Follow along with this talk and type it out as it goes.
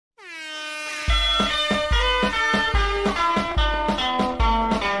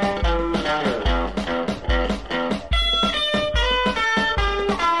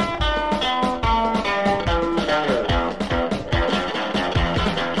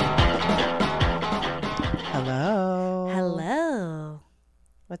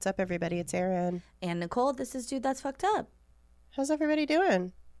What's up, everybody? It's Erin. And Nicole, this is Dude That's Fucked Up. How's everybody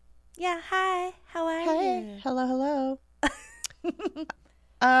doing? Yeah, hi. How are you? Hello.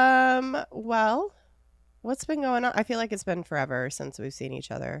 Well, what's been going on? I feel like it's been forever since we've seen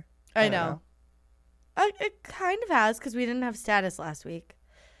each other. I know. It kind of has, because we didn't have status last week.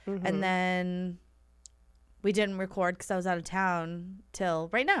 Mm-hmm. And then we didn't record because I was out of town till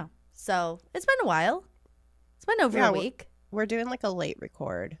right now. So it's been a while. It's been over a week. We're doing like a late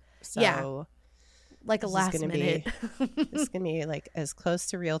record. So yeah. Like a last minute. It's going to be like as close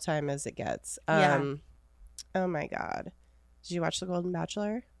to real time as it gets. Yeah. Oh my God. Did you watch The Golden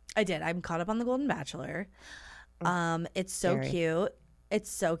Bachelor? I did. I'm caught up on The Golden Bachelor. It's so Gary. cute. It's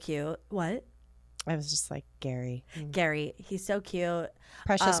so cute. What? I was just like, Gary. Gary. He's so cute.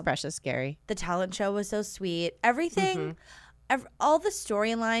 Precious Gary. The talent show was so sweet. Everything, all the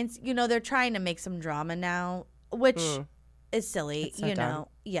storylines, they're trying to make some drama now, which is silly, It's so dumb.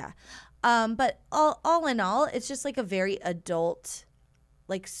 Yeah. But all in all, it's just like a very adult,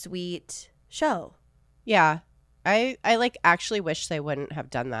 like sweet show. Yeah. I like actually wish they wouldn't have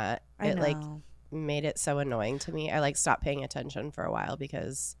done that. I know. Like made it so annoying to me. I like stopped paying attention for a while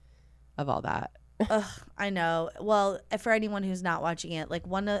because of all that. Ugh, I know. Well, for anyone who's not watching it, like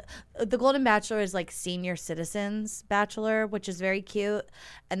the Golden Bachelor is like senior citizens bachelor, which is very cute.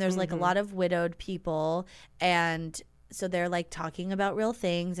 And there's like a lot of widowed people, and so they're like talking about real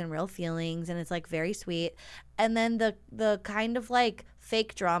things and real feelings, and it's like very sweet. And then the kind of like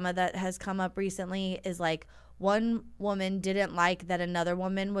fake drama that has come up recently is like one woman didn't like that another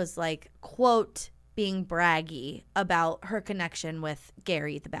woman was like, quote, being braggy about her connection with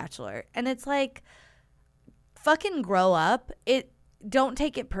Gary the Bachelor. And it's like, fucking grow up. Don't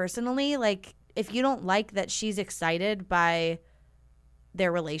take it personally. Like, if you don't like that she's excited by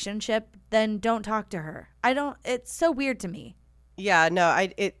their relationship, then don't talk to her. It's so weird to me. Yeah, no,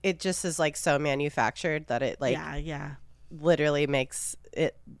 it just is like so manufactured that it like yeah literally makes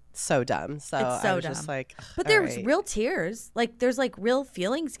it so dumb. So, it's so I was dumb. just like, but there's real tears. Like, there's like real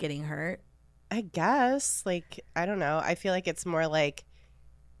feelings getting hurt. I guess, like, I don't know. I feel like it's more like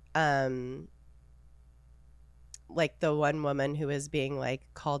the one woman who was being like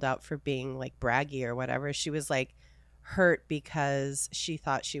called out for being like braggy or whatever. She was like hurt because she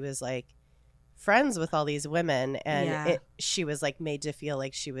thought she was like friends with all these women, and she was like made to feel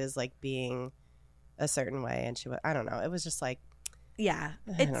like she was like being a certain way, and I don't know. It was just like, yeah,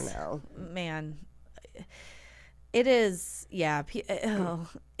 I don't know, man. It is, yeah.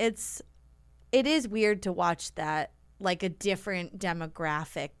 It is weird to watch that, like a different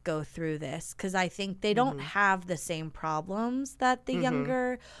demographic go through this, because I think they don't have the same problems that the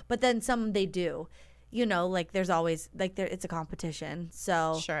younger, but then some they do. Like there's always like it's a competition.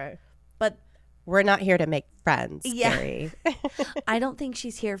 So sure, but we're not here to make friends. Yeah, Gary. I don't think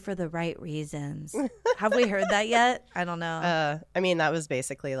she's here for the right reasons. Have we heard that yet? I don't know. I mean, that was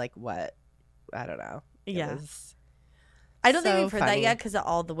basically like what, I don't know. Yeah. I don't think we've heard funny. that yet, because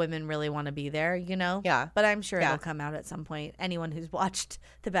all the women really want to be there, Yeah. But I'm sure it'll come out at some point. Anyone who's watched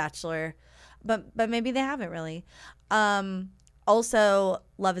The Bachelor, but maybe they haven't really. Also,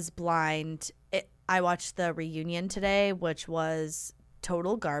 Love is Blind. I watched the reunion today, which was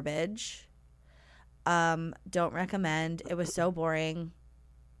total garbage. Don't recommend. It was so boring.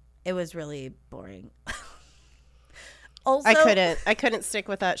 It was really boring. Also, I couldn't stick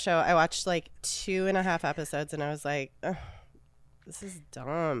with that show. I watched like 2.5 episodes and I was like, this is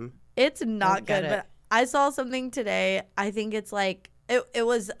dumb. It's not good. But I saw something today. I think it's like it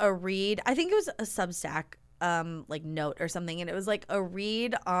was a read. I think it was a Substack like note or something, and it was like a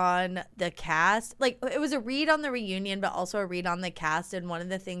read on the cast. Like, it was a read on the reunion, but also a read on the cast. And one of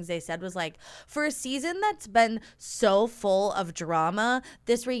the things they said was like, for a season that's been so full of drama,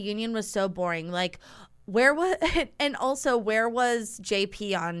 this reunion was so boring. Like, where was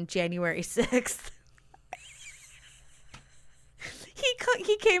JP on January 6th? He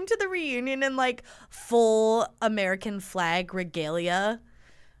came to the reunion in like full American flag regalia.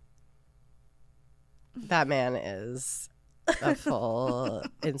 That man is a full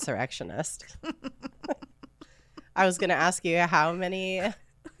insurrectionist. I was going to ask you, how many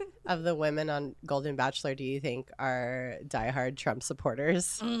of the women on Golden Bachelor do you think are diehard Trump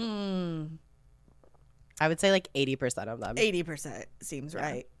supporters? I would say like 80% of them. 80% seems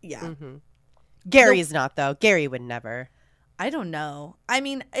right. Yeah. Gary's not, though. Gary would never. I don't know. I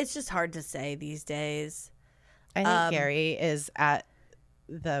mean, it's just hard to say these days. I think Gary is at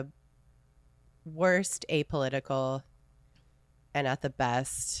the worst apolitical and at the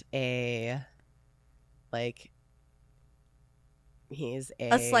best he's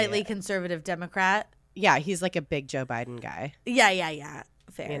a slightly conservative Democrat. Yeah, he's like a big Joe Biden guy. Yeah.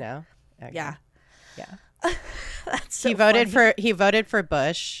 Fair. You know? Okay. Yeah. Yeah. That's so he voted for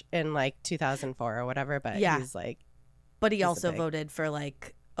Bush in like 2004 or whatever, but he's like, but he also voted for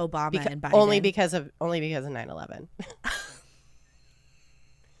like Obama and Biden only because of 9/11.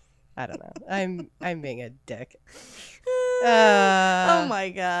 I don't know. I'm being a dick. Oh my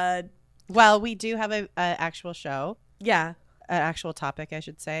god. Well, we do have a actual show. Yeah. An actual topic, I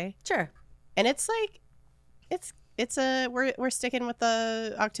should say. Sure. And it's like we're sticking with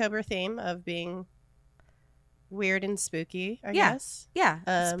the October theme of being weird and spooky, I guess. Yeah.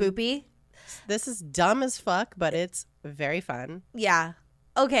 Spoopy. This is dumb as fuck, but it's very fun. Yeah.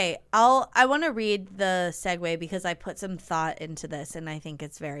 Okay, I want to read the segue because I put some thought into this and I think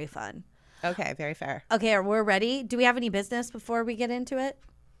it's very fun. Okay, very fair. Okay, we're ready. Do we have any business before we get into it?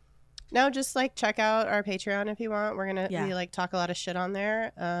 No, just like check out our Patreon if you want. We like talk a lot of shit on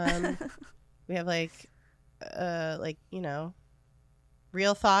there. We have like you know,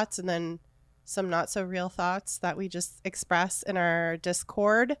 real thoughts and then some not so real thoughts that we just express in our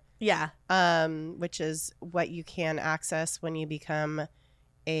Discord. Yeah. Which is what you can access when you become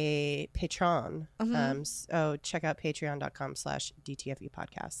a patron. So check out patreon.com/DTFU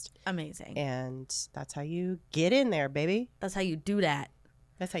podcast. Amazing. And that's how you get in there, baby. That's how you do that.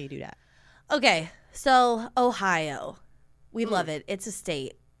 That's how you do that. Okay, so Ohio. We love it. It's a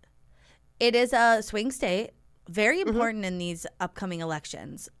state. It is a swing state. Very important in these upcoming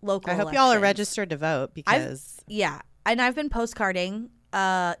elections. Local elections. I hope y'all are registered to vote because... And I've been postcarding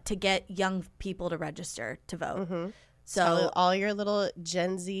to get young people to register to vote. Mm-hmm. So tell all your little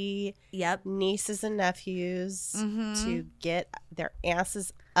Gen Z nieces and nephews to get their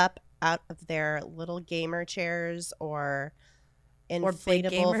asses up out of their little gamer chairs or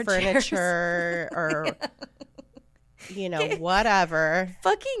inflatable furniture or you know, whatever.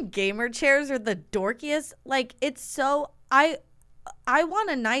 Fucking gamer chairs are the dorkiest. Like, it's so I want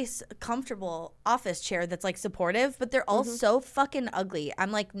a nice, comfortable office chair that's like supportive, but they're all so fucking ugly.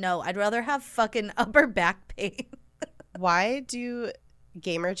 I'm like, no, I'd rather have fucking upper back pain. Why do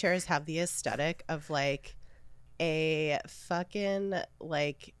gamer chairs have the aesthetic of like a fucking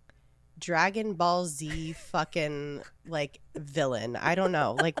like Dragon Ball Z fucking like villain? I don't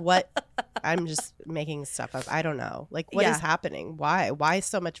know. Like what? I'm just making stuff up. I don't know. Like what is happening? Why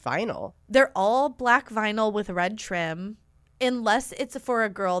so much vinyl? They're all black vinyl with red trim. Unless it's for a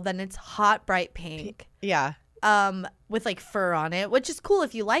girl, then it's hot bright pink. Yeah. With like fur on it, which is cool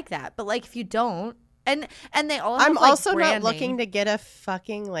if you like that. But like if you don't, and they all have, I'm like, also branding. not looking to get a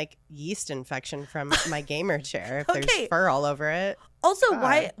fucking like yeast infection from my gamer chair if there's fur all over it. Also,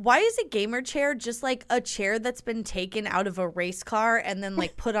 why is a gamer chair just like a chair that's been taken out of a race car and then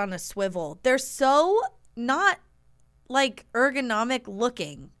like put on a swivel? They're so not like ergonomic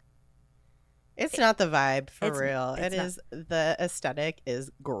looking. It's not the vibe for real. It is the aesthetic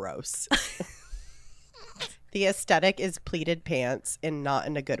is gross. The aesthetic is pleated pants and not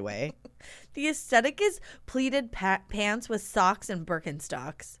in a good way. The aesthetic is pleated pants with socks and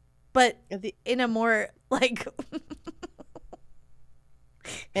Birkenstocks, but in a more like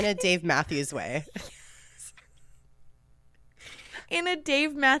in a Dave Matthews way. In a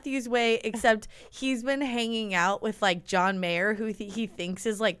Dave Matthews way, except he's been hanging out with like John Mayer, who he thinks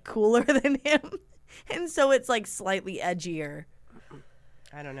is like cooler than him, and so it's like slightly edgier.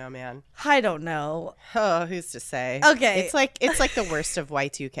 I don't know, man. I don't know. Oh, who's to say? Okay. It's like the worst of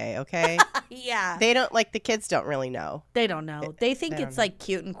Y2K, okay? Yeah. They don't like the kids don't really know. They don't know. They think it's like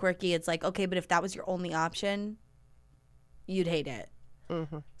cute and quirky. It's like, okay, but if that was your only option, you'd hate it.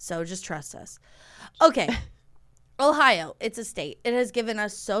 Mm-hmm. So just trust us. Okay. Ohio, it's a state. It has given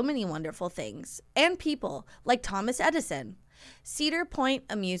us so many wonderful things and people like Thomas Edison. Cedar Point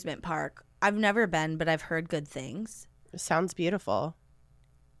Amusement Park. I've never been, but I've heard good things. Sounds beautiful.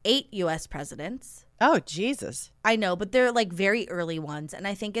 8 U.S. presidents. Oh, Jesus. I know, but they're like very early ones. And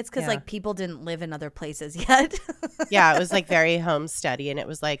I think it's because like people didn't live in other places yet. Yeah, it was like very homesteady and it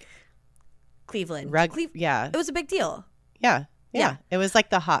was like Cleveland. Yeah. It was a big deal. Yeah. It was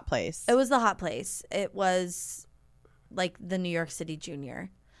like the hot place. It was the hot place. It was like the New York City Junior.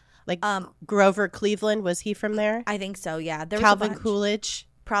 Like Grover Cleveland, was he from there? I think so, yeah. There Calvin was Coolidge?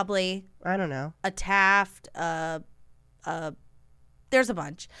 Probably. I don't know. A Taft, there's a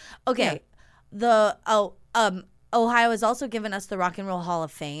bunch. Okay. Yeah. Ohio has also given us the Rock and Roll Hall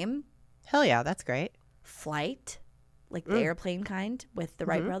of Fame. Hell yeah, that's great. Flight, like the airplane kind with the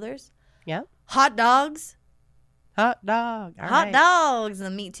Wright brothers. Yeah. Hot dogs. Hot dog. Hot dogs, the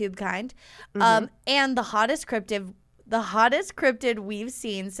meat tube kind. And the hottest cryptid we've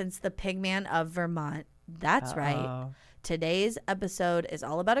seen since the Pigman of Vermont. That's right. today's episode is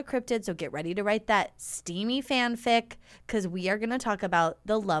all about a cryptid, so get ready to write that steamy fanfic because we are going to talk about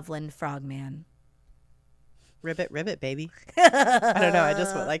the Loveland Frogman. Ribbit, baby. I don't know. I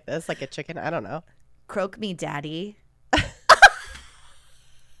just went like this, like a chicken. I don't know. Croak me, daddy.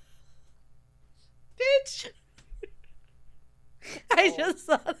 Bitch. I just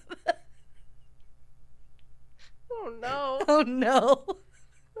thought of that. Oh, no. Oh, no.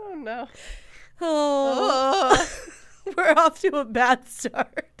 Oh, no. Oh. We're off to a bad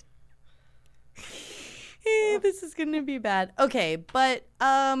start. This is going to be bad. Okay, but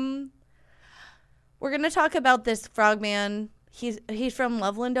we're going to talk about this frogman. He's from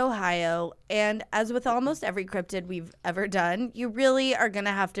Loveland, Ohio, and as with almost every cryptid we've ever done, you really are going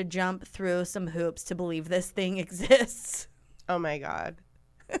to have to jump through some hoops to believe this thing exists. Oh, my God.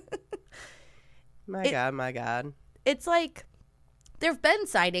 My God. It's like there have been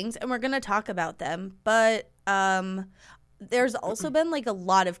sightings, and we're going to talk about them, but there's also been, like, a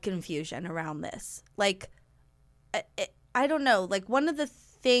lot of confusion around this. Like, I don't know. Like, one of the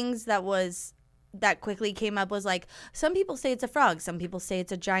things that quickly came up was, like, some people say it's a frog. Some people say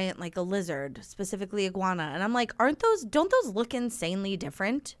it's a giant, like, a lizard, specifically iguana. And I'm like, don't those look insanely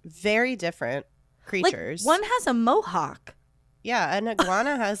different? Very different creatures. Like, one has a mohawk. Yeah, an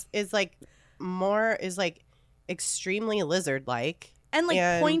iguana is extremely lizard-like. And,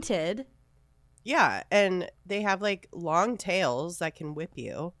 like, pointed. Yeah, and they have, like, long tails that can whip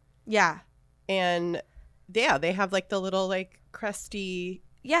you. Yeah. And, yeah, they have, like, the little, like, crusty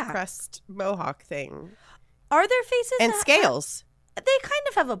crest mohawk thing. Are their faces? And scales. They kind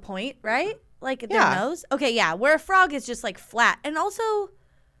of have a point, right? Like, their nose? Okay, yeah, where a frog is just, like, flat. And also,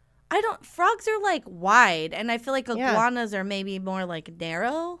 frogs are, like, wide, and I feel like iguanas are maybe more, like,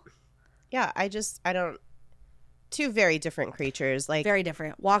 narrow. Yeah, two very different creatures. Like, very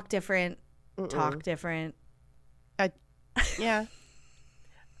different. Walk different. Talk different. Yeah.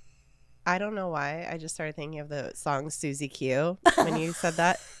 I don't know why. I just started thinking of the song Susie Q when you said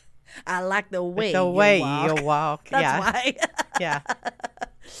that. I like the way you walk. That's why. Yeah.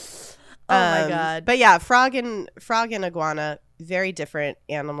 Oh my God. But yeah, frog and iguana, very different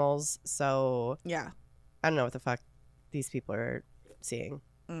animals. So yeah, I don't know what the fuck these people are seeing.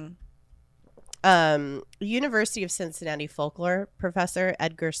 University of Cincinnati folklore professor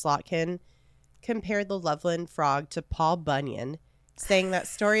Edgar Slotkin compared the Loveland frog to Paul Bunyan, saying that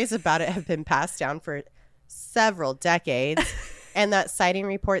stories about it have been passed down for several decades and that sighting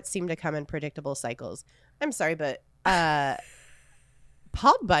reports seem to come in predictable cycles. I'm sorry, but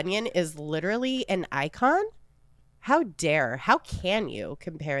Paul Bunyan is literally an icon? How can you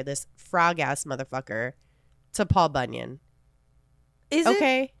compare this frog-ass motherfucker to Paul Bunyan? Is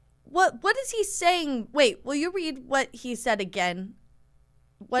okay. It? What is he saying? Wait, will you read what he said again?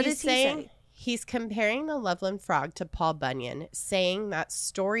 What is he saying? He's comparing the Loveland frog to Paul Bunyan, saying that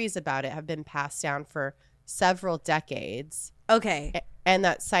stories about it have been passed down for several decades. Okay. And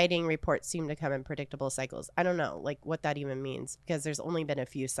that sighting reports seem to come in predictable cycles. I don't know, like, what that even means, because there's only been a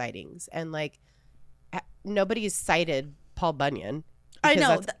few sightings. And, like, nobody's cited Paul Bunyan. I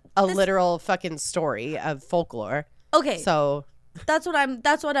know. That's a literal fucking story of folklore. Okay. So that's what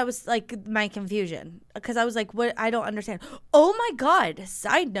I was like, my confusion, because I was like, what? I don't understand. Oh my God.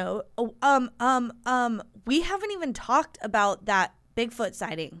 Side note. We haven't even talked about that Bigfoot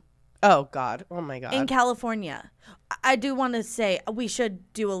sighting. Oh God. Oh my God. In California. I do want to say we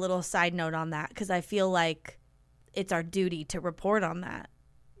should do a little side note on that, because I feel like it's our duty to report on that.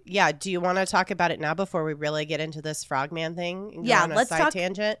 Yeah. Do you want to talk about it now before we really get into this frogman thing? And yeah. go on Let's a side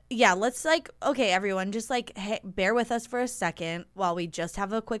tangent. Yeah. Let's okay, everyone, just bear with us for a second while we just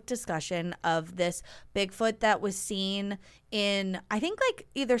have a quick discussion of this Bigfoot that was seen in, I think, like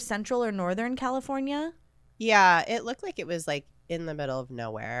either central or northern California. Yeah. It looked like it was like in the middle of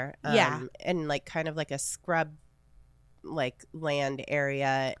nowhere. Yeah. And like kind of like a scrub like land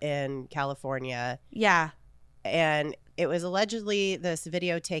area in California. Yeah. And it was allegedly this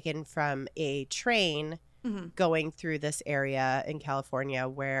video taken from a train going through this area in California,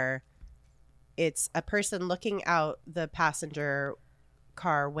 where it's a person looking out the passenger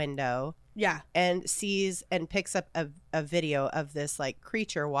car window. Yeah. And sees and picks up a video of this like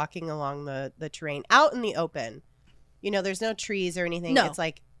creature walking along the terrain out in the open. You know, there's no trees or anything. No.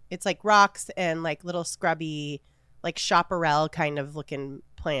 It's like rocks and like little scrubby, like chaparral kind of looking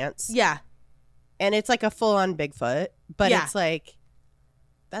plants. Yeah. And it's like a full-on Bigfoot, but yeah. It's like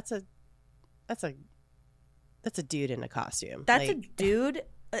that's a dude in a costume. That's like, a dude.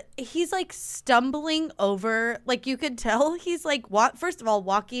 He's like stumbling over. Like you could tell he's like first of all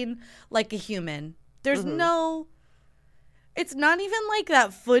walking like a human. There's no. It's not even like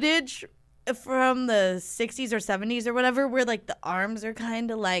that footage from the 60s or 70s or whatever, where like the arms are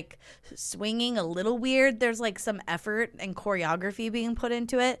kind of like swinging a little weird. There's like some effort and choreography being put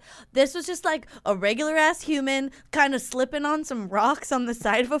into it. This was just like a regular ass human kind of slipping on some rocks on the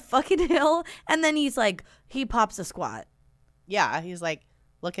side of a fucking hill, and then he pops a squat. Yeah, he's like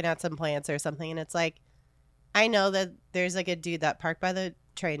looking at some plants or something, and it's like, I know that there's like a dude that parked by the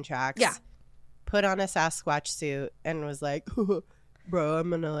train tracks. Yeah. Put on a Sasquatch suit and was like, bro, I'm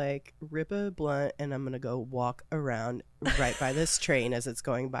gonna like rip a blunt and I'm gonna go walk around right by this train as it's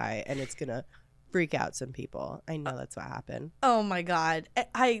going by, and it's gonna freak out some people. I know that's what happened. Oh my God.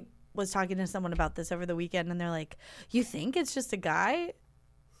 I was talking to someone about this over the weekend, and they're like, you think it's just a guy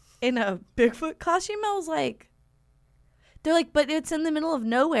in a Bigfoot costume? I was like, they're like, but it's in the middle of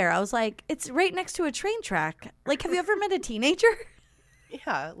nowhere. I was like, it's right next to a train track. Like, have you ever met a teenager?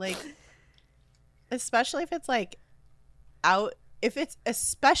 Yeah, like, especially if it's like out,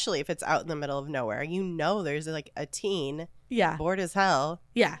 especially if it's out in the middle of nowhere, you know, there's like a teen, yeah, bored as hell,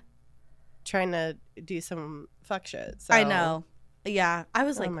 yeah, trying to do some fuck shit. So. I know. Yeah, I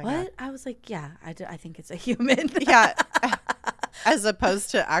was like, what? God. I was like, yeah, I think it's a human. Yeah, as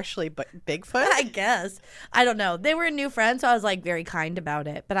opposed to actually Bigfoot. I guess. I don't know. They were a new friend, so I was like very kind about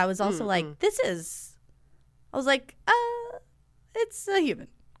it. But I was also like, I was like, it's a human.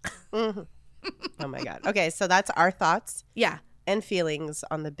 Mm-hmm. Oh my God. Okay, so that's our thoughts. Yeah. And feelings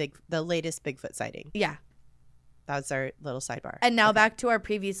on the latest Bigfoot sighting. Yeah. That was our little sidebar. And now back to our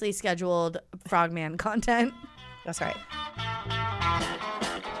previously scheduled Frogman content. That's right.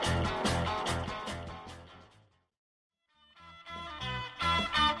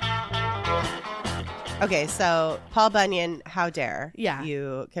 Okay, so Paul Bunyan, how dare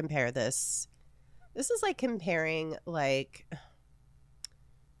you compare this? This is like comparing, like,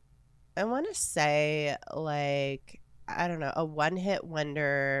 I want to say, like, I don't know, a one-hit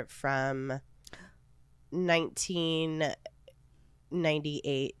wonder from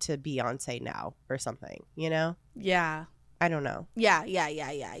 1998 to Beyonce now or something, you know? Yeah. I don't know. Yeah.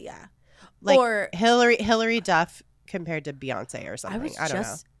 Like or Hillary Duff compared to Beyonce or something. I don't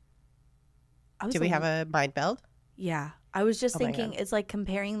know. Do we have a mind meld? Yeah. I was just thinking it's like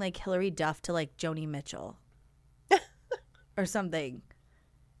comparing like Hillary Duff to like Joni Mitchell or something.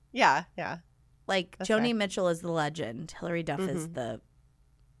 Yeah. Like that's Joni Mitchell is the legend. Hillary Duff is the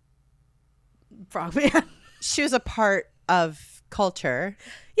frogman. She was a part of culture.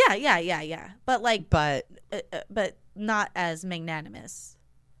 Yeah. But not as magnanimous.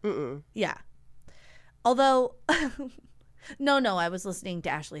 Yeah. Although, no, I was listening to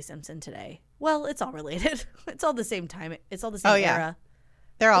Ashley Simpson today. Well, it's all related. It's all the same time. It's all the same era.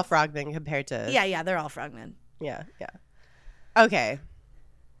 They're all frogmen compared to... Yeah, they're all frogmen. Yeah. Okay.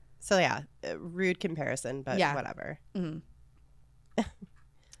 So, yeah, rude comparison, but whatever. Mm-hmm.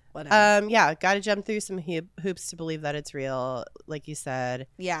 Whatever. Yeah, got to jump through some hoops to believe that it's real, like you said.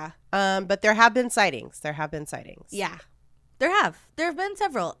 Yeah. But there have been sightings. Yeah. There have been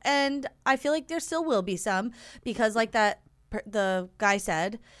several, and I feel like there still will be some because, like the guy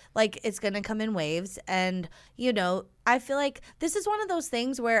said, like it's gonna come in waves, and you know, I feel like this is one of those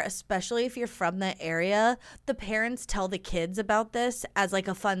things where, especially if you're from the area, the parents tell the kids about this as like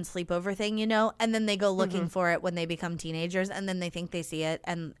a fun sleepover thing, you know, and then they go looking for it when they become teenagers, and then they think they see it,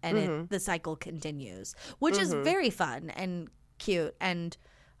 and the cycle continues, which is very fun and cute and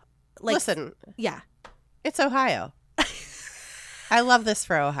like. Listen, yeah, it's Ohio. I love this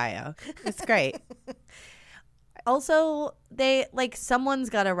for Ohio. It's great. Also, someone's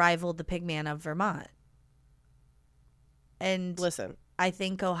got to rival the Pigman of Vermont. And listen, I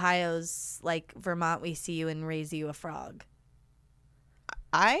think Ohio's like Vermont, we see you and raise you a frog.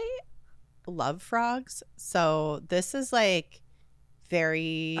 I love frogs. So this is like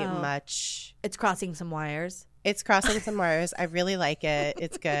very much. It's crossing some wires. I really like it.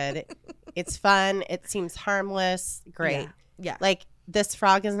 It's good. It's fun. It seems harmless. Great. Yeah. Like, this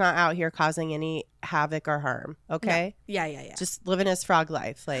frog is not out here causing any havoc or harm, okay? No. Yeah. Just living his frog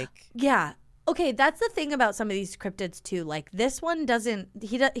life, like. Yeah. Okay, that's the thing about some of these cryptids, too. Like, this one doesn't,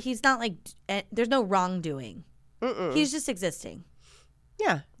 he's not like, there's no wrongdoing. He's just existing.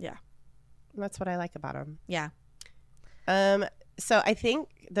 Yeah. Yeah. That's what I like about him. Yeah. So I think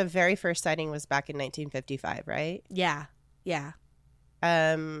the very first sighting was back in 1955, right? Yeah.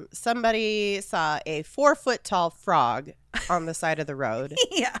 Somebody saw a 4-foot tall frog on the side of the road.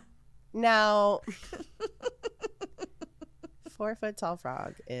 Yeah. Now, 4-foot tall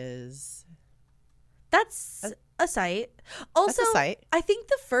frog is... That's a sight. Also, that's a sight. I think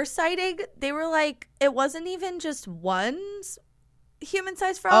the first sighting, they were like, it wasn't even just one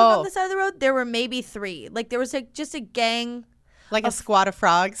human-sized frog on the side of the road. There were maybe 3. Like, there was just a gang. Like a squad of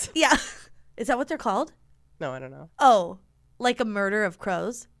frogs? Yeah. Is that what they're called? No, I don't know. Oh, like a murder of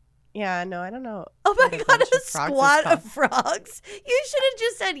crows? Yeah, no, I don't know. Oh my God, a squad of frogs. You should have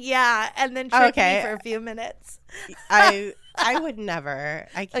just said yeah and then tricked me for a few minutes. I would never.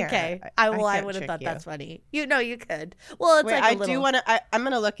 I can't. Okay. I would have thought that's funny. You could. Well, it's like a little... do want to. I'm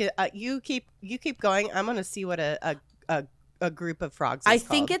going to look at. You keep going. I'm going to see what a group of frogs is I called.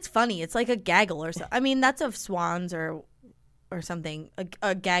 think it's funny. It's like a gaggle or so. I mean, that's of swans or something.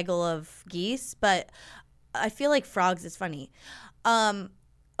 A gaggle of geese, but I feel like frogs is funny.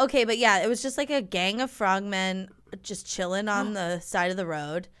 Okay, but yeah, it was just like a gang of frogmen just chilling on the side of the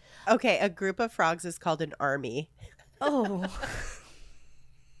road. Okay, a group of frogs is called an army. Oh.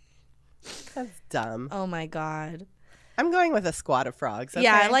 That's dumb. Oh my God. I'm going with a squad of frogs. Okay?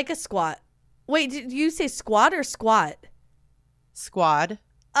 Yeah, I like a squat. Wait, did you say squat or squat? Squad.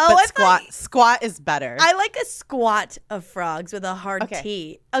 Oh, but squat is better. I like a squat of frogs with a hard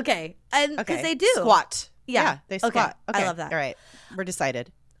T. Okay. And because they do. Squat. Yeah, they squat. Okay. I love that. All right. We're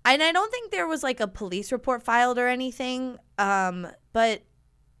decided. And I don't think there was like a police report filed or anything. But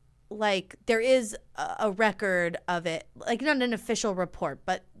like there is a record of it, like not an official report,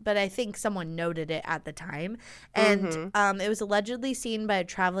 but I think someone noted it at the time. And it was allegedly seen by a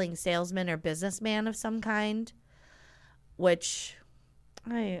traveling salesman or businessman of some kind, which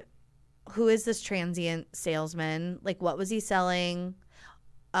who is this transient salesman? Like, what was he selling?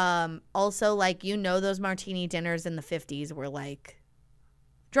 Also, like, those martini dinners in the 50s were like,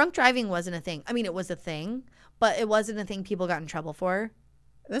 drunk driving wasn't a thing. I mean, it was a thing, but it wasn't a thing people got in trouble for.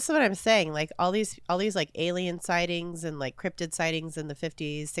 This is what I'm saying. Like all these like alien sightings and like cryptid sightings in the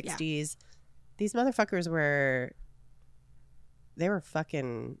 50s, 60s. These motherfuckers were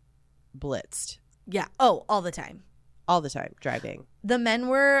fucking blitzed. Yeah. Oh, all the time. All the time driving. The men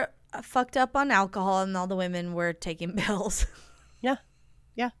were fucked up on alcohol and all the women were taking pills. Yeah.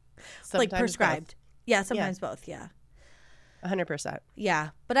 Sometimes like prescribed. Both. Yeah, sometimes both. Yeah. 100%. Yeah,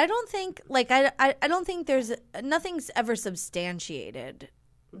 but I don't think I don't think nothing's ever substantiated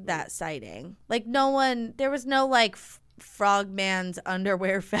that sighting. Like there was no like frogman's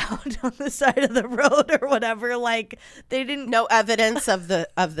underwear found on the side of the road or whatever. Like they didn't. No evidence of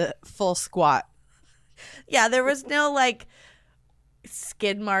the full squat. Yeah, there was no like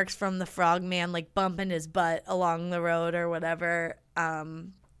skid marks from the frogman like bumping his butt along the road or whatever.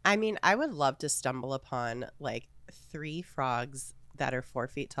 I mean, I would love to stumble upon like 3 frogs that are 4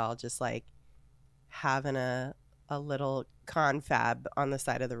 feet tall, just like having a little confab on the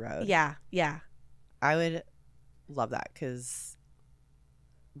side of the road. Yeah. I would love that because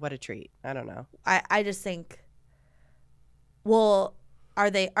what a treat. I don't know. I just think, well, are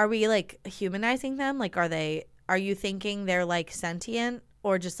we like humanizing them? Like, are you thinking they're like sentient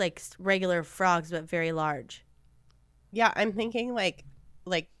or just like regular frogs but very large? Yeah, I'm thinking like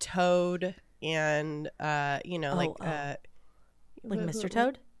Toad and like Mr.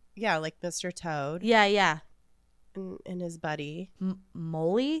 Toad? Yeah, like Mr. Toad. Yeah. And his buddy.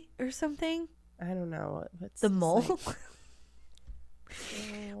 Molly or something? I don't know. What's the mole? Like...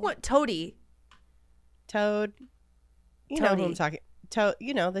 What, Toady? Toad. You know who I'm talking. Toad.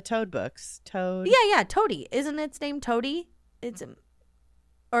 You know the Toad books. Toad. Yeah. Toady. Isn't its name Toady?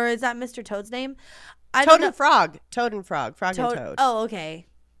 Or is that Mr. Toad's name? Toad and Frog. Toad and Frog. Frog and Toad. Oh, okay.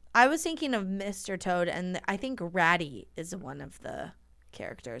 I was thinking of Mr. Toad, and I think Ratty is one of the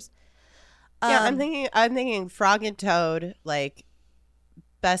characters. Yeah, I'm thinking Frog and Toad, like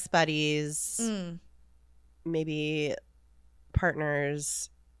best buddies, maybe partners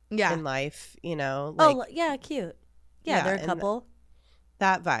in life, like, oh, yeah, cute. Yeah, they're a couple.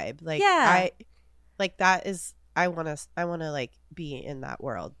 That vibe. Like I want to like be in that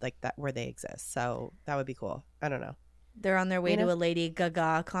world, like that where they exist. So that would be cool. I don't know. They're on their way to a Lady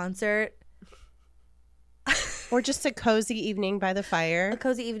Gaga concert. Or just a cozy evening by the fire. A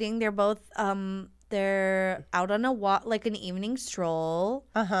cozy evening. They're both they're out on a walk, like an evening stroll.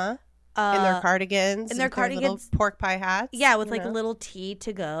 In their cardigans. In their cardigans. Little pork pie hats. Yeah, with like a little tea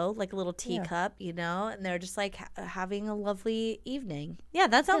to go, like a little teacup, and they're just like having a lovely evening. Yeah,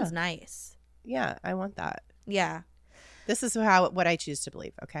 that sounds nice. Yeah, I want that. Yeah. This is what I choose to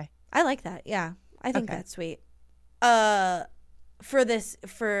believe, okay? I like that. Yeah. I think that's sweet.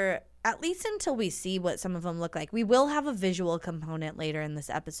 For at least until we see what some of them look like. We will have a visual component later in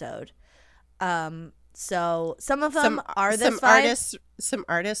this episode. So some of them are this vibe. Some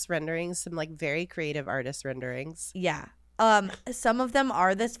artist renderings, some like very creative artist renderings. Yeah. Some of them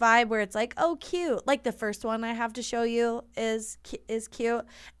are this vibe where it's like, oh, cute. Like the first one I have to show you is cute,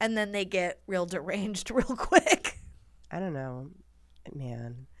 and then they get real deranged real quick. I don't know,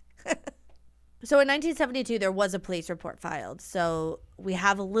 man. So in 1972, there was a police report filed. So we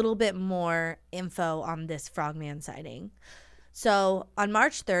have a little bit more info on this frogman sighting. So on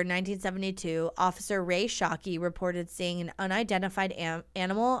March 3rd, 1972, Officer Ray Shockey reported seeing an unidentified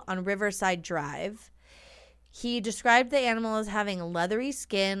animal on Riverside Drive. He described the animal as having leathery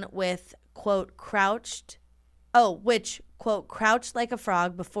skin with, quote, crouched like a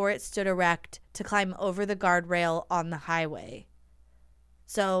frog before it stood erect to climb over the guardrail on the highway.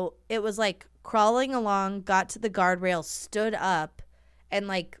 So it was like crawling along, got to the guardrail, stood up, and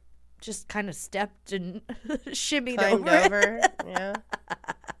like just kind of stepped and shimmied over. Yeah.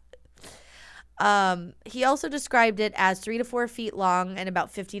 He also described it as 3 to 4 feet long and about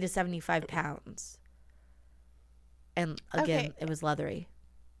 50 to 75 pounds. And again, It was leathery.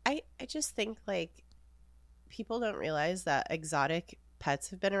 I just think like people don't realize that exotic pets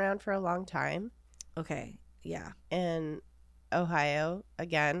have been around for a long time. Okay. Yeah. In Ohio,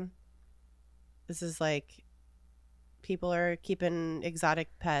 again, this is like people are keeping exotic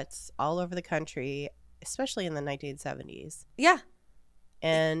pets all over the country, especially in the 1970s. Yeah.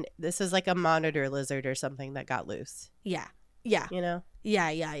 And this is like a monitor lizard or something that got loose. Yeah. Yeah. You know?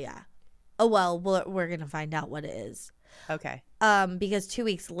 Yeah. Oh, well, we're going to find out what it is. Okay. Because 2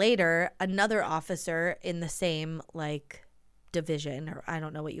 weeks later, another officer in the same like division, or I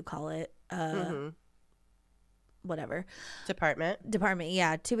don't know what you call it, whatever department.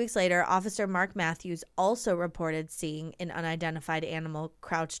 Yeah. 2 weeks later, Officer Mark Matthews also reported seeing an unidentified animal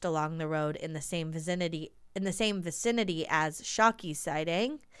crouched along the road in the same vicinity as Shockey's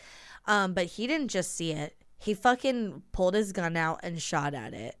sighting. But he didn't just see it. He fucking pulled his gun out and shot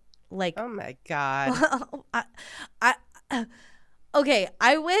at it. Like, oh my God. Okay,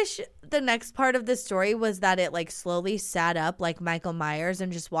 I wish the next part of the story was that it like slowly sat up like Michael Myers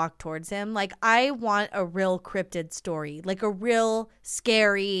and just walked towards him. Like, I want a real cryptid story, like a real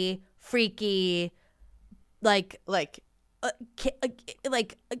scary, freaky, like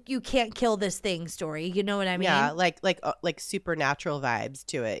you can't kill this thing story. You know what I mean? Yeah, like supernatural vibes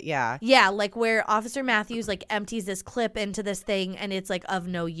to it. Yeah. Yeah, like where Officer Matthews like empties this clip into this thing and it's like of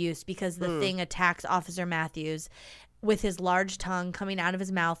no use because the thing attacks Officer Matthews with his large tongue coming out of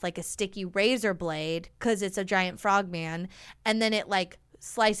his mouth like a sticky razor blade because it's a giant frogman, and then it like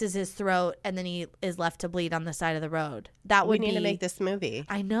slices his throat and then he is left to bleed on the side of the road. We need to make this movie.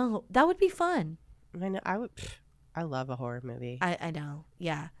 I know. That would be fun. I know. I love a horror movie. I know.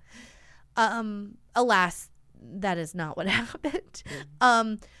 Yeah. Alas, that is not what happened.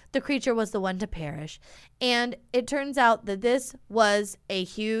 The creature was the one to perish. And it turns out that this was a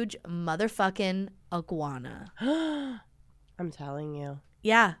huge motherfucking iguana. I'm telling you.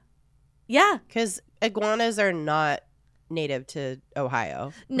 Yeah. Yeah. Because iguanas are not native to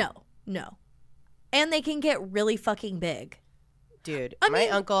Ohio. No. And they can get really fucking big. Dude, my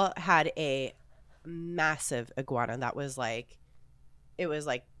uncle had a massive iguana that was like, it was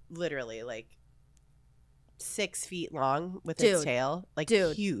like literally like 6 feet long with its tail, like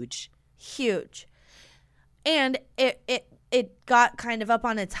huge, and it got kind of up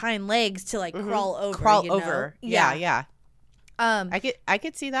on its hind legs to like crawl over. Yeah. I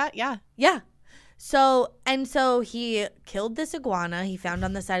could see that. Yeah. So he killed this iguana he found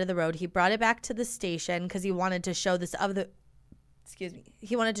on the side of the road. He brought it back to the station because he wanted to show this other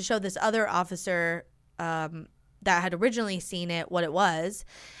officer that had originally seen it what it was.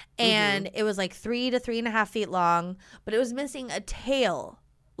 And it was like 3 to 3.5 feet long, but it was missing a tail.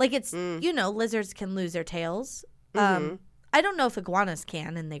 Like it's, lizards can lose their tails. I don't know if iguanas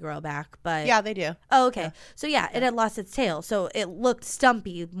can and they grow back, but. Yeah, they do. Oh, okay. Yeah. So it had lost its tail. So it looked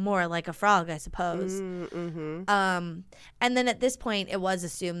stumpy, more like a frog, I suppose. And then at this point, it was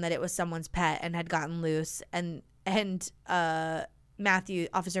assumed that it was someone's pet and had gotten loose. And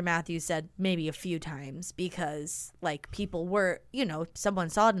Officer Matthews said maybe a few times because like people were, someone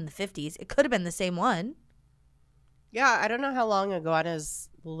saw it in the 50s. It could have been the same one. Yeah, I don't know how long iguanas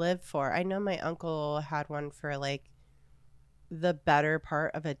live for. I know my uncle had one for like the better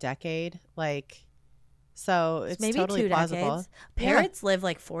part of a decade. Like, so it's maybe totally 2 plausible. Decades. Parrots live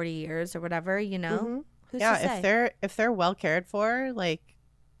like 40 years or whatever, Who's to say? if they're well cared for, like,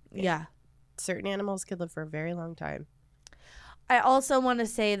 yeah, certain animals could live for a very long time. I also want to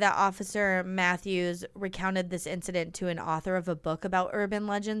say that Officer Matthews recounted this incident to an author of a book about urban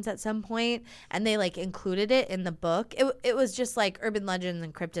legends at some point, and they like included it in the book. It was just like urban legends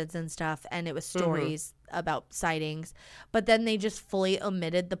and cryptids and stuff, and it was stories about sightings. But then they just fully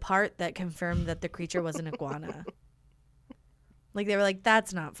omitted the part that confirmed that the creature was an iguana. Like they were like,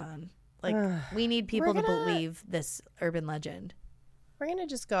 that's not fun. Like we need people to believe this urban legend. We're going to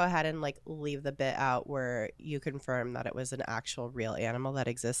just go ahead and like leave the bit out where you confirm that it was an actual real animal that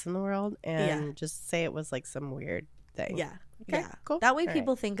exists in the world and just say it was like some weird thing. Yeah. Okay, yeah. cool. That way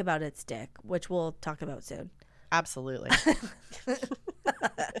people think about its dick, which we'll talk about soon. Absolutely.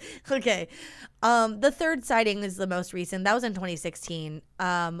 Okay. The third sighting is the most recent. That was in 2016.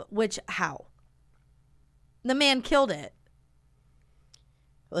 Which, how? The man killed it.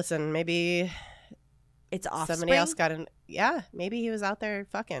 Listen, maybe it's offspring. Somebody else got in. Yeah, maybe he was out there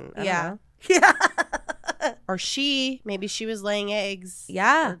fucking. I don't know. Yeah. Or maybe she was laying eggs.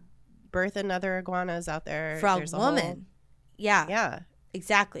 Yeah. Birthing other iguanas out there. Frog woman. Yeah. Yeah.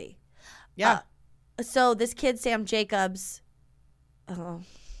 Exactly. Yeah. So this kid, Sam Jacobs. Oh.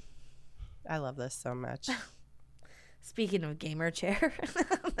 I love this so much. Speaking of gamer chair.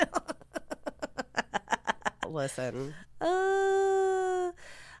 Listen.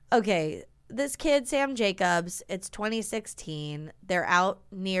 Okay. This kid, Sam Jacobs, it's 2016. They're out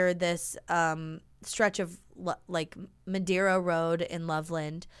near this stretch of like Madeira Road in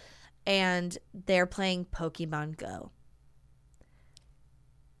Loveland, and they're playing Pokemon Go.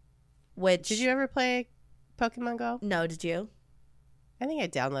 Which, did you ever play Pokemon Go? No, did you? I think I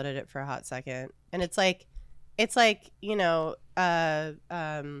downloaded it for a hot second, and it's like you know, what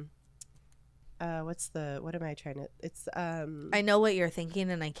am I trying to? It's I know what you're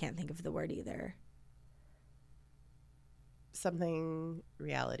thinking, and I can't think of the word either. Something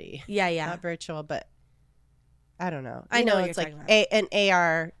reality. Yeah. Not virtual, but I don't know. I know what it's you're like talking about. an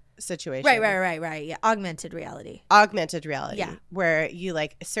AR situation. Right. Yeah, augmented reality. Yeah, where you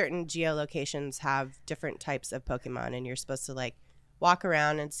like certain geolocations have different types of Pokemon, and you're supposed to like walk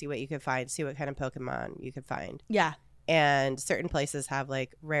around and see what you could find, see what kind of Pokemon you could find. Yeah. And certain places have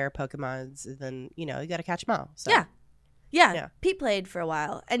like rare Pokemons, and then you got to catch them all. So. Yeah. Pete played for a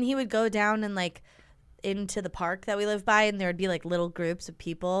while, and he would go down and like into the park that we live by, and there would be like little groups of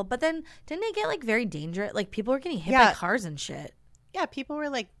people. But then didn't they get like very dangerous? Like people were getting hit by cars and shit. Yeah, people were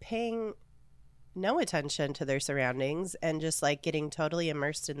like paying no attention to their surroundings and just like getting totally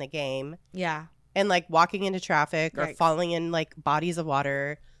immersed in the game. Yeah. And like walking into traffic or falling in like bodies of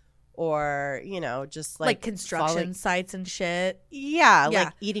water or, just like construction sites and shit. Yeah,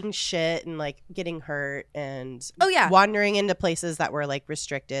 like eating shit and like getting hurt and wandering into places that were like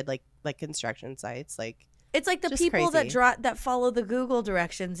restricted, like construction sites. Like it's like the people crazy. that follow the Google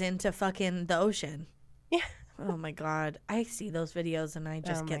directions into fucking the ocean. Yeah. Oh my God. I see those videos and I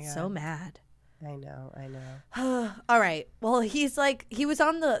just get so mad. I know. All right. Well,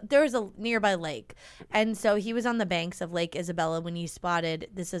 there was a nearby lake. And so he was on the banks of Lake Isabella when he spotted,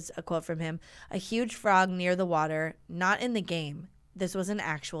 this is a quote from him, a huge frog near the water, not in the game. This was an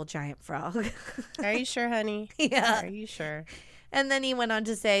actual giant frog. Are you sure, honey? Yeah. Are you sure? And then he went on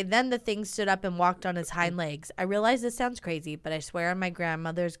to say, then the thing stood up and walked on its hind legs. I realize this sounds crazy, but I swear on my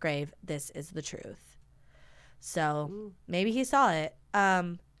grandmother's grave, this is the truth. So maybe he saw it.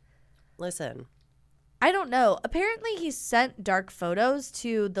 Listen. I don't know. Apparently he sent dark photos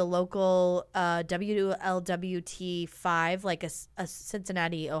to the local WLWT5, like a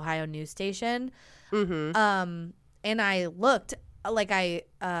Cincinnati, Ohio news station. Mm-hmm. And I looked, like I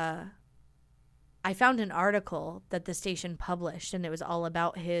found an article that the station published, and it was all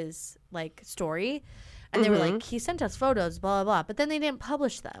about his like story. And they were like, he sent us photos, blah, blah, blah. But then they didn't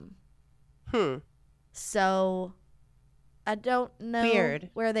publish them. So I don't know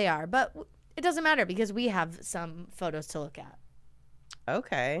where they are. But it doesn't matter because we have some photos to look at.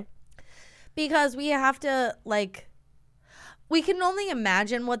 Okay. Because we have to, like, we can only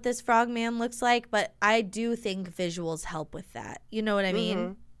imagine what this frog man looks like, but I do think visuals help with that. You know what I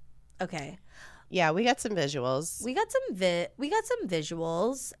mean? Okay. Yeah, we got some visuals. We got some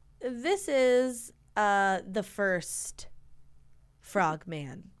visuals. This is the first frog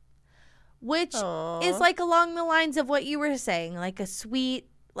man, which is like along the lines of what you were saying, like a sweet,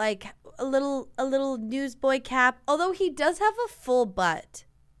 like a little newsboy cap, although he does have a full butt.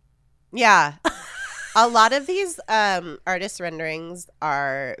 Yeah. A lot of these artist renderings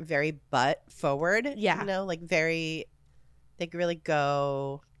are very butt forward. Yeah. Like they really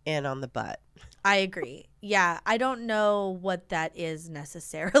go in on the butt. I agree. Yeah, I don't know what that is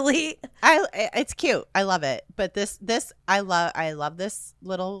necessarily. It's cute. I love it. But this I love this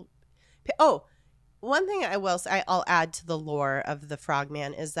little. Oh, one thing I will say, I'll add to the lore of the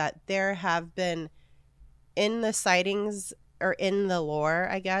Frogman is that there have been in the sightings or in the lore,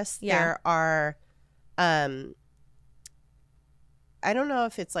 I guess, there are I don't know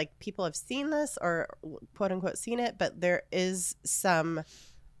if it's like people have seen this or quote unquote seen it, but there is some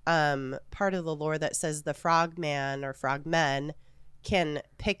part of the lore that says the frogman or frogmen can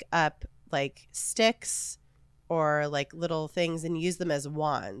pick up like sticks or like little things and use them as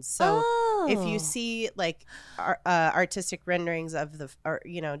wands. So if you see like artistic renderings of the, or,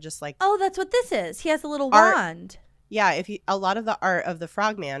 you know, just like, oh, that's what this is. He has a little wand. Yeah, a lot of the art of the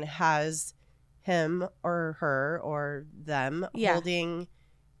Frogman has him or her or them holding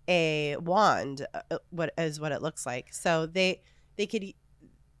a wand. What it looks like. So they could,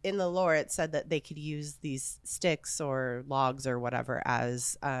 in the lore, it said that they could use these sticks or logs or whatever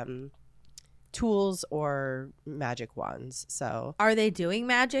as tools or magic wands. So are they doing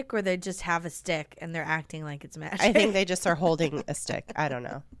magic, or they just have a stick and they're acting like it's magic? I think they just are holding a stick. I don't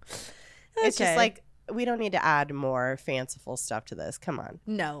know. Okay. It's just like, we don't need to add more fanciful stuff to this. Come on.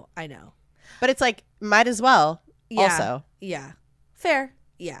 No, I know. But it's like, might as well also. Yeah. Fair.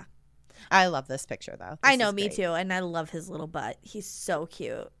 Yeah. I love this picture, though. I know, me too. And I love his little butt. He's so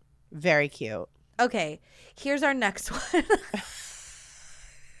cute. Very cute. Okay. Here's our next one.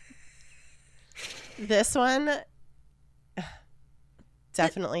 This one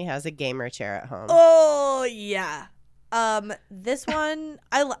definitely has a gamer chair at home. Oh, yeah. This one,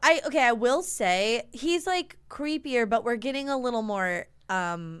 I will say he's like creepier, but we're getting a little more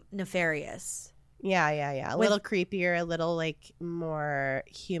nefarious. Yeah. A little creepier, a little like more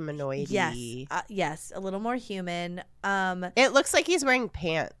humanoid-y. Yes, a little more human. It looks like he's wearing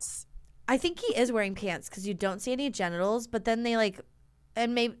pants. I think he is wearing pants because you don't see any genitals, but then they like,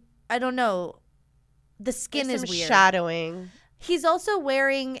 and maybe, I don't know, the skin is weird. Shadowing. He's also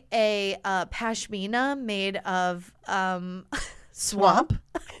wearing a pashmina made of swamp.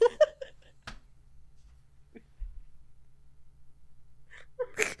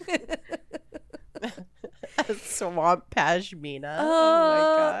 A swamp pashmina. Oh my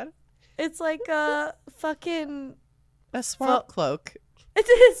god. It's like a fucking... a swamp cloak. It's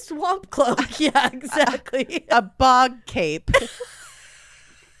a swamp cloak. Yeah, exactly. A bog cape.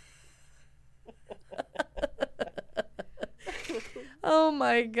 Oh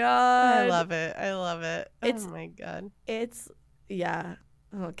my god. I love it. Oh my god. Yeah.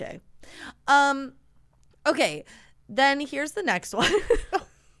 Okay. Okay. Then here's the next one.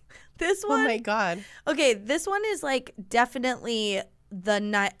 This one. Oh my god. Okay, this one is like definitely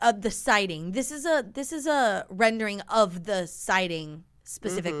the sighting. This is a rendering of the sighting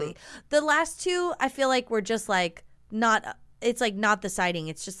specifically. Mm-hmm. The last two I feel like were just like not, it's like not the sighting.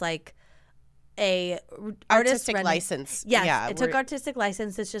 It's just like a artistic license. Yes, yeah, it took artistic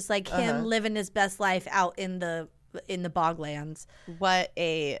license. It's just like him living his best life out in the boglands. What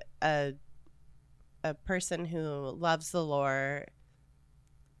a person who loves the lore,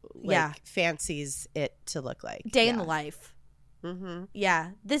 fancies it to look like. Day in the life. Mm-hmm.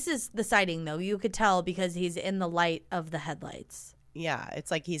 Yeah, this is the sighting though. You could tell because he's in the light of the headlights. Yeah,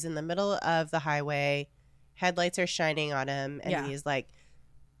 it's like he's in the middle of the highway. Headlights are shining on him, and he's like,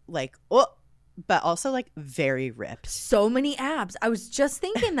 oh. But also, like, very ripped. So many abs. I was just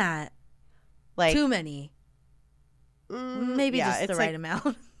thinking that. Like too many. Maybe just the right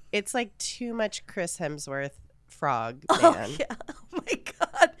amount. It's like too much Chris Hemsworth frog man. Oh, yeah. Oh my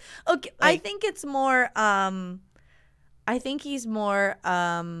god. Okay, like, I think it's more. I think he's more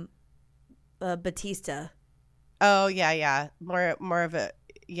Batista. Oh yeah. More of a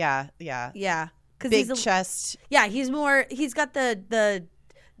yeah. Big chest. Yeah, he's more. He's got the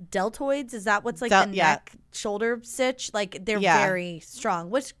deltoids. Is that what's like the neck shoulder stitch? Like they're very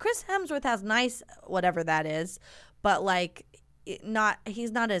strong. Which Chris Hemsworth has nice whatever that is, but like he's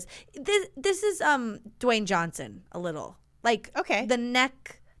not as this is Dwayne Johnson a little. Like the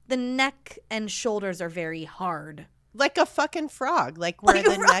neck and shoulders are very hard. Like a fucking frog, like where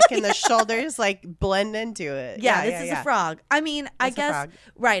the neck and the shoulders like blend into it. Yeah, this is a frog. I mean, I guess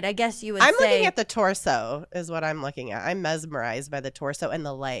right. I guess you would. I'm looking at the torso, is what I'm looking at. I'm mesmerized by the torso and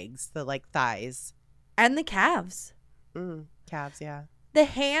the legs, the like thighs, and the calves. Calves, yeah.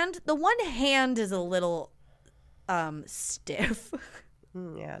 The one hand is a little stiff.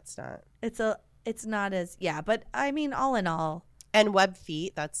 Yeah, it's not. It's not as but I mean, all in all, and web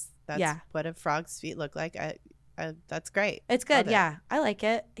feet. That's what a frog's feet look like. That's great. It's good. Yeah, I like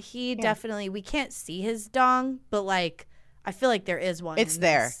it. He definitely, we can't see his dong, but like I feel like there is one. It's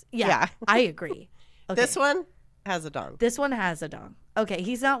there. Yeah, I agree. Okay. This one has a dong. This one has a dong. Okay,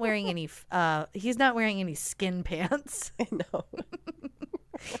 he's not wearing any. He's not wearing any skin pants. No.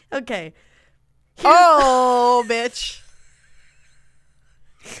 Okay. Oh, bitch.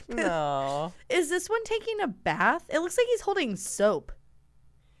 No. Is this one taking a bath? It looks like he's holding soap.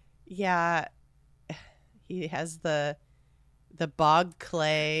 Yeah. He has the bog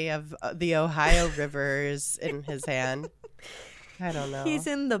clay of the Ohio rivers in his hand. I don't know. He's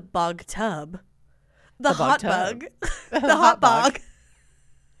in the bog tub. The hot bug. The hot bog.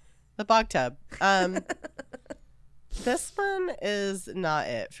 The bog tub. This one is not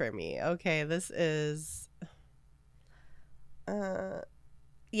it for me. Okay, this is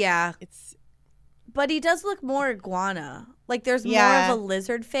yeah. But he does look more iguana. Like there's more of a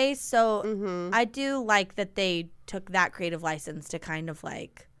lizard face, so I do like that they took that creative license to kind of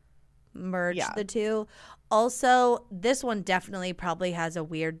like merge the two. Also, this one definitely probably has a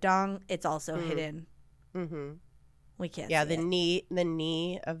weird dong. It's also hidden. Mm-hmm. We can't see the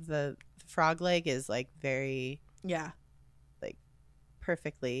knee of the frog leg is like very like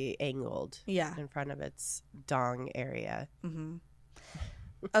perfectly angled in front of its dong area. Mm-hmm.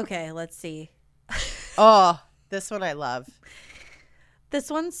 Okay, let's see. Oh, this one I love. This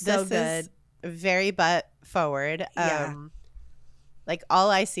one's so good. Is very butt forward. Like all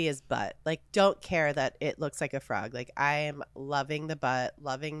I see is butt. Like don't care that it looks like a frog. Like I am loving the butt,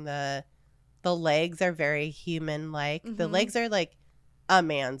 loving the legs are very human like. The legs are like a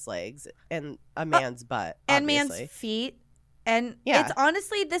man's legs and a man's butt. And man's feet. And it's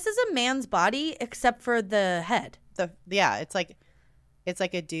honestly, this is a man's body except for the head. It's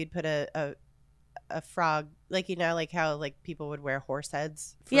like a dude put a frog, like, you know, like how like people would wear horse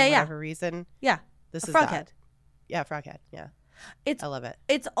heads for whatever reason. Yeah. This is frog that. head. Yeah, frog head. Yeah. I love it.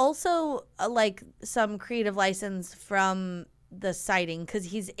 It's also like some creative license from the sighting because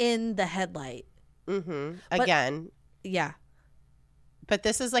he's in the headlight. Mm-hmm. Again. Yeah. But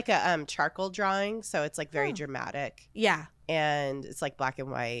this is like a charcoal drawing, so it's like very dramatic. Yeah. And it's like black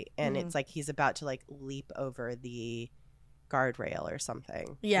and white, and it's like he's about to like leap over the guardrail or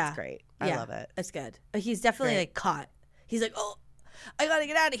something. Yeah. It's great. I love it. It's good. He's definitely like caught. He's like, oh, I gotta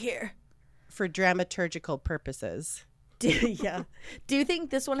get out of here. For dramaturgical purposes. Yeah. Do you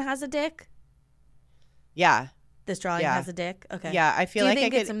think this one has a dick? Yeah. This drawing has a dick? Okay. Yeah, I feel like I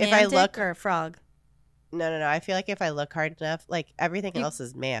could, it's a man if I look or a frog. No. I feel like if I look hard enough, like everything else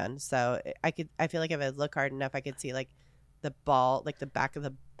is man. So I feel like if I look hard enough, I could see like the ball, like the back of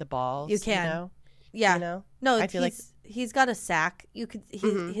the balls. You can. You know? Yeah. You know? No, I feel like he's got a sack. You could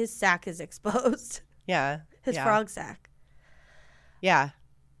his sack is exposed. Yeah. His frog sack. Yeah.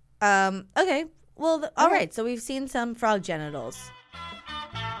 Okay. Well, all right. So we've seen some frog genitals.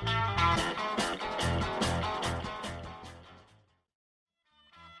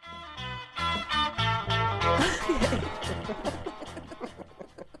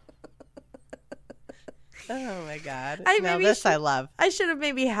 Oh my god! I love. I should have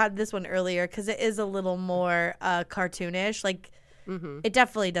maybe had this one earlier because it is a little more cartoonish. Like, it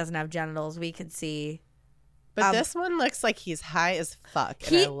definitely doesn't have genitals. We could see. But this one looks like he's high as fuck,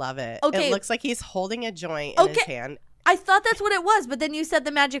 and I love it. Okay. It looks like he's holding a joint in his hand. I thought that's what it was, but then you said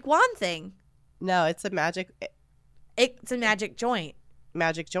the magic wand thing. No, it's a magic. It's a magic joint.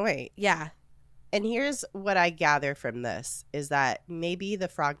 Magic joint. Yeah. And here's what I gather from this is that maybe the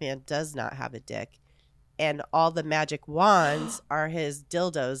frogman does not have a dick. And all the magic wands are his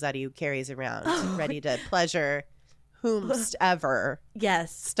dildos that he carries around, ready to pleasure whomsoever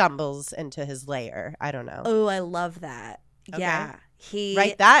stumbles into his lair. I don't know. Oh, I love that. Okay. Yeah.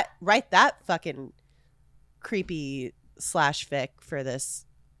 Write that fucking creepy /fic for this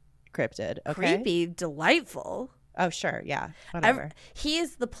cryptid. Okay. Creepy, delightful. Oh, sure. Yeah. Whatever. He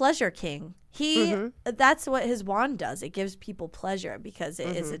is the pleasure king. That's what his wand does. It gives people pleasure because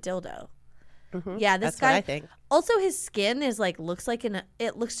it is a dildo. Mm-hmm. Yeah, this That's guy. What I think. Also, his skin is like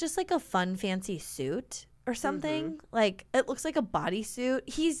it looks just like a fun, fancy suit or something. Like it looks like a bodysuit.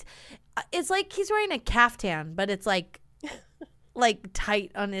 It's like he's wearing a caftan, but it's like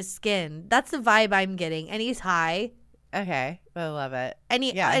tight on his skin. That's the vibe I'm getting. And he's high. Okay, I love it. And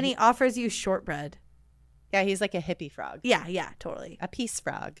he offers you shortbread. Yeah, he's like a hippie frog. Yeah, totally. A peace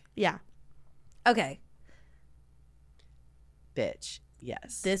frog. Yeah. Okay. Bitch.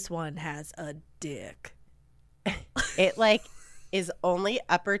 Yes. This one has a dick. It like is only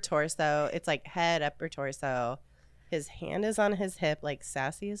upper torso. It's like head, upper torso. His hand is on his hip, like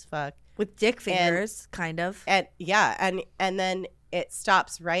sassy as fuck. With dick fingers, kind of. And and then it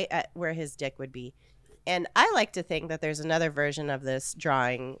stops right at where his dick would be. And I like to think that there's another version of this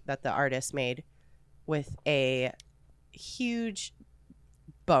drawing that the artist made with a huge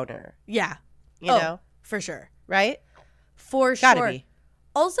boner. Yeah. You know? For sure. Right? For sure. Gotta be.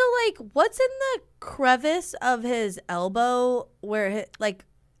 Also, like, what's in the crevice of his elbow where,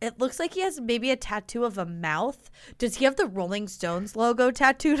 it looks like he has maybe a tattoo of a mouth? Does he have the Rolling Stones logo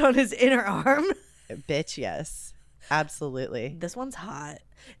tattooed on his inner arm? Bitch, yes. Absolutely. This one's hot.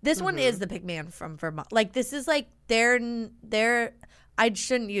 This one is the pig man from Vermont. Like, this is like they're I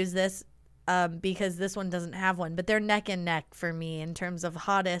shouldn't use this because this one doesn't have one, but they're neck and neck for me in terms of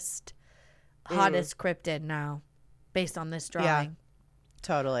hottest cryptid now based on this drawing. Yeah.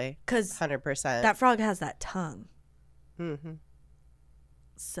 Totally. 'Cause 100%. that frog has that tongue. Mm-hmm.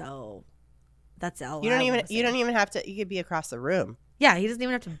 So that's all. You don't even have to. You could be across the room. Yeah, he doesn't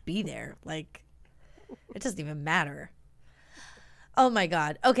even have to be there. Like, it doesn't even matter. Oh my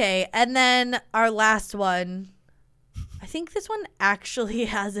God. Okay, and then our last one. I think this one actually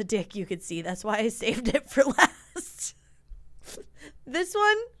has a dick you could see. That's why I saved it for last. This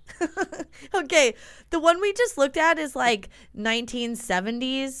one, okay, the one we just looked at is like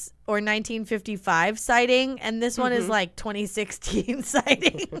 1970s or 1955 sighting, and this one is like 2016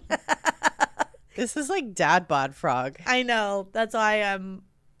 sighting. This is like dad bod frog. I know. That's why I'm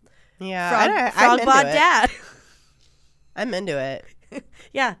frog bod dad. I'm into it.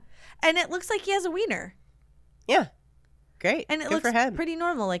 Yeah. And it looks like he has a wiener. Yeah. Great. And it looks pretty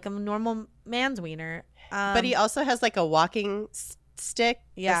normal, like a normal man's wiener. But he also has like a walking stick,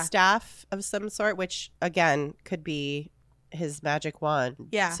 a staff of some sort, which again could be his magic wand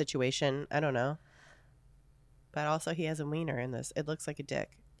situation. I don't know. But also he has a wiener in this. It looks like a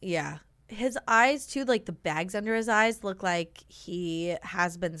dick. Yeah. His eyes too, like the bags under his eyes look like he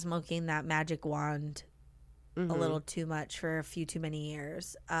has been smoking that magic wand a little too much for a few too many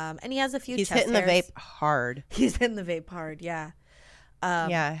years. And he has a few He's chest hitting hairs. the vape hard. He's hitting the vape hard, yeah.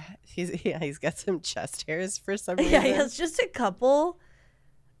 He's got some chest hairs for some reason. Yeah, he has just a couple.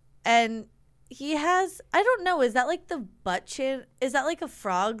 And he has, I don't know, is that like the butt chin? Is that like a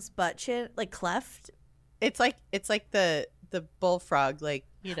frog's butt chin, like cleft? It's like the bullfrog, like,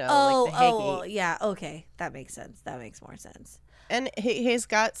 you know, like the haggy. Oh, yeah, okay. That makes sense. That makes more sense. And he's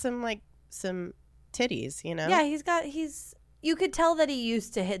got some titties, you know? Yeah, you could tell that he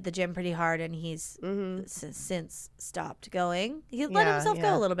used to hit the gym pretty hard, and he's since stopped going. He let himself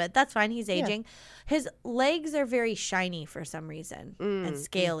go a little bit. That's fine. He's aging. Yeah. His legs are very shiny for some reason and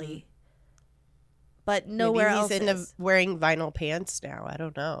scaly. But nowhere else. Maybe he's into wearing vinyl pants now. I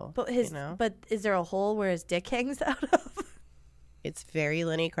don't know. But but is there a hole where his dick hangs out of? It's very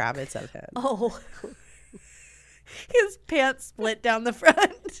Lenny Kravitz of him. Oh. His pants split down the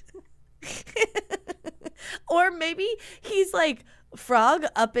front. Or maybe he's like frog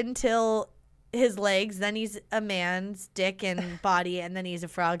up until his legs, then he's a man's dick and body, and then he's a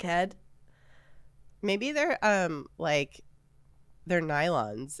frog head. Maybe they're they're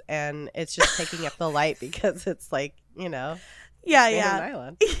nylons, and it's just taking up the light because it's like, you know. Yeah,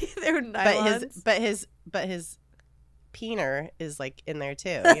 nylon. They're nylons. But his peener is like in there too,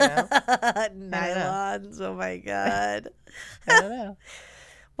 you know. Nylons. Oh my God. I don't know.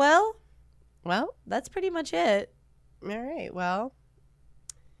 Well, that's pretty much it. All right. Well,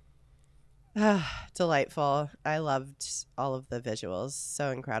 delightful. I loved all of the visuals.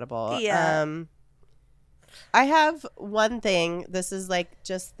 So incredible. Yeah. I have one thing. This is like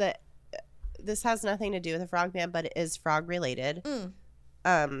just this has nothing to do with the Frogman, but it is frog related.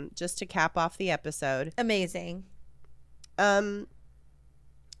 Just to cap off the episode. Amazing. The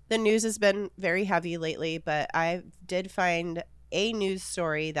news has been very heavy lately, but I did find a news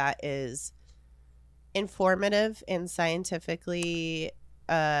story that is informative and scientifically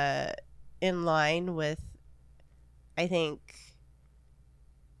in line with, I think,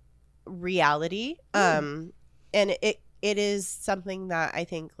 reality. And it is something that I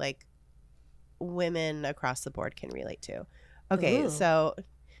think like women across the board can relate to. Okay. Ooh. So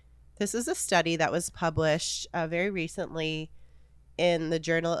this is a study that was published very recently in the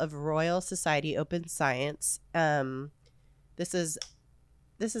Journal of Royal Society Open Science. This is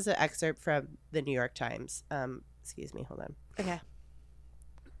an excerpt from the New York Times. Excuse me, hold on. Okay.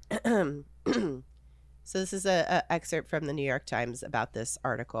 So this is an excerpt from the New York Times about this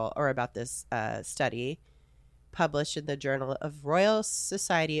article, or about this study published in the Journal of Royal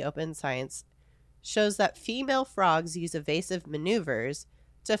Society Open Science. Shows that female frogs use evasive maneuvers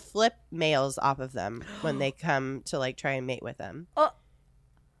to flip males off of them when they come to like try and mate with them. Oh.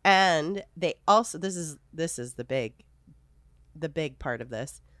 And they also, this is the big part of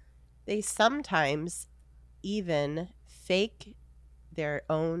this. They sometimes even fake their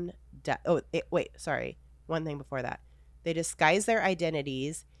own death. One thing before that. They disguise their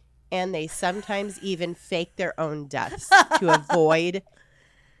identities, and they sometimes even fake their own deaths to avoid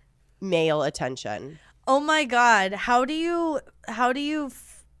male attention. Oh my God. How do you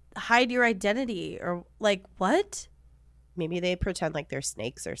hide your identity, or like what? Maybe they pretend like they're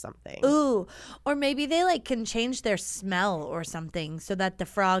snakes or something. Ooh, or maybe they like can change their smell or something so that the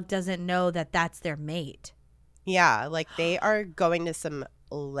frog doesn't know that that's their mate. Yeah, like they are going to some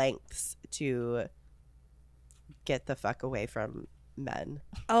lengths to get the fuck away from men.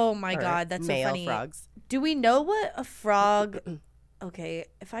 Oh my God, that's so funny. Male frogs. Do we know what a frog... Okay,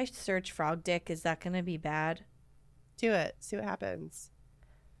 if I search frog dick, is that going to be bad? Do it. See what happens.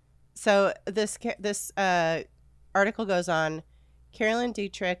 So this article goes on. Carolyn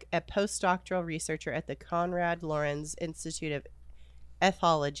Dietrich, a postdoctoral researcher at the Konrad Lorenz Institute of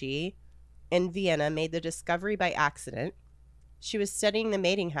Ethology in Vienna, made the discovery by accident. She was studying the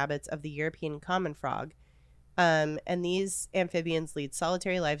mating habits of the European common frog. And these amphibians lead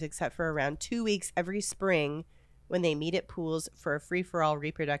solitary lives except for around 2 weeks every spring when they meet at pools for a free-for-all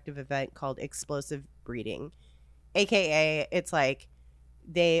reproductive event called explosive breeding. AKA, it's like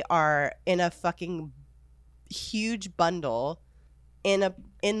they are in a fucking huge bundle in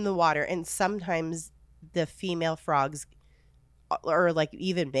the water, and sometimes the female frogs or like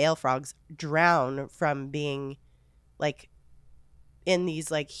even male frogs drown from being like in these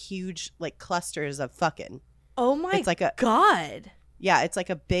like huge like clusters of fucking. Oh my it's like God. Yeah, it's like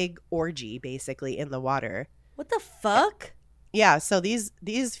a big orgy basically in the water. What the fuck? Yeah, so these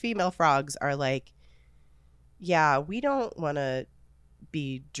female frogs are like, yeah, we don't want to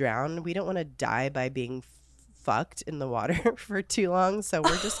be drowned. We don't want to die by being fucked in the water for too long, so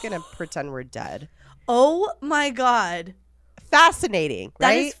we're just going to pretend we're dead. Oh my God. Fascinating, right?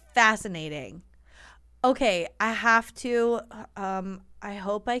 That is fascinating. Okay, I have to I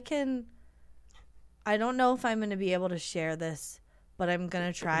hope I can. I don't know if I'm going to be able to share this, but I'm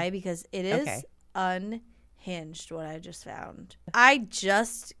going to try because it is unhinged what I just found. I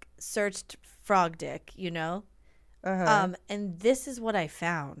just searched frog dick, you know? And this is what I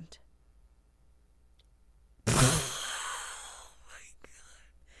found. Oh my God.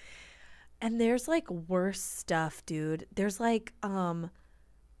 And there's like worse stuff, dude. There's like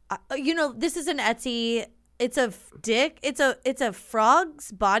you know, this is an Etsy. It's a dick. It's a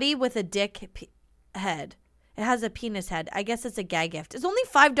frog's body with a dick head. It has a penis head. I guess it's a gag gift. It's only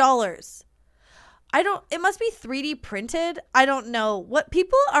 $5. It must be 3D printed. I don't know. What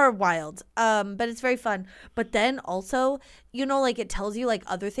people are wild. But it's very fun. But then also, you know, like it tells you like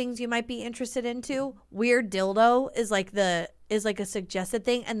other things you might be interested into. Weird dildo is like a suggested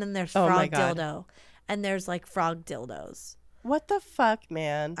thing, and then there's frog dildo. And there's like frog dildos. What the fuck,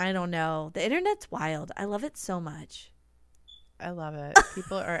 man? I don't know. The internet's wild. I love it so much. I love it.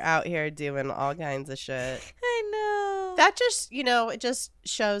 People are out here doing all kinds of shit. I know. That just, you know, it just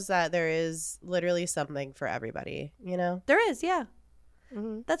shows that there is literally something for everybody, you know? There is, yeah.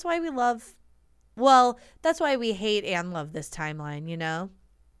 Mm-hmm. That's why that's why we hate and love this timeline, you know?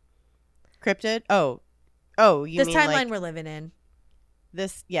 Cryptid? Oh, you this mean timeline like we're living in.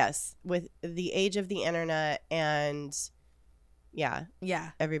 This, yes, with the age of the internet and yeah,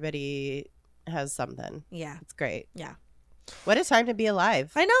 everybody has something. Yeah, it's great. Yeah, what a time to be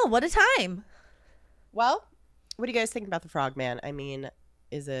alive. I know, what a time. Well, what do you guys think about the Frogman? I mean,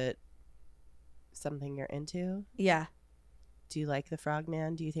 is it something you're into? Yeah. Do you like the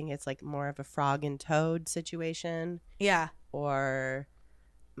Frogman? Do you think it's like more of a frog and toad situation? Yeah. Or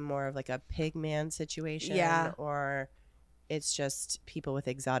more of like a pig man situation? Yeah. Or it's just people with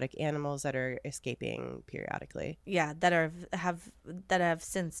exotic animals that are escaping periodically. Yeah, that have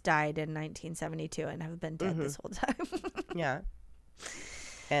since died in 1972 and have been dead this whole time. Yeah.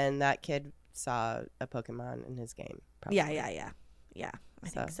 And that kid saw a Pokemon in his game. Probably. Yeah. I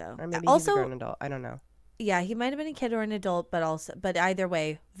think so. Or maybe also, he's a grown adult. I don't know. Yeah, he might have been a kid or an adult, but either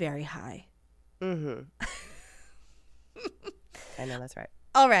way, very high. Mm-hmm. I know, that's right.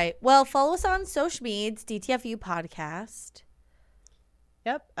 All right. Well, follow us on social media, DTFU Podcast.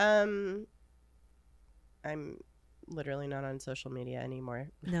 Yep. I'm literally not on social media anymore.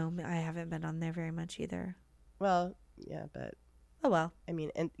 No, I haven't been on there very much either. Well, yeah, but oh well. I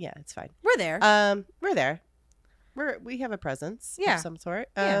mean, and yeah, it's fine. We're there. We're there. We have a presence of some sort.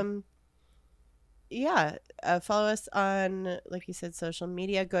 Yeah. Follow us on, like you said, social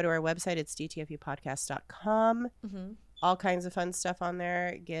media. Go to our website. It's dtfupodcast.com. Mm-hmm. All kinds of fun stuff on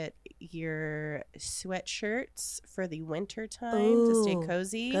there. Get your sweatshirts for the winter time to stay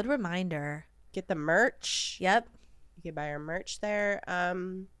cozy. Good reminder. Get the merch. Yep. You can buy our merch there.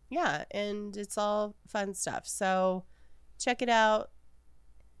 Yeah, and it's all fun stuff. So check it out.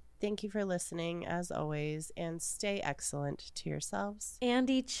 Thank you for listening, as always, and stay excellent to yourselves and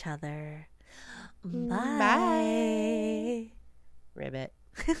each other. Bye. Ribbit.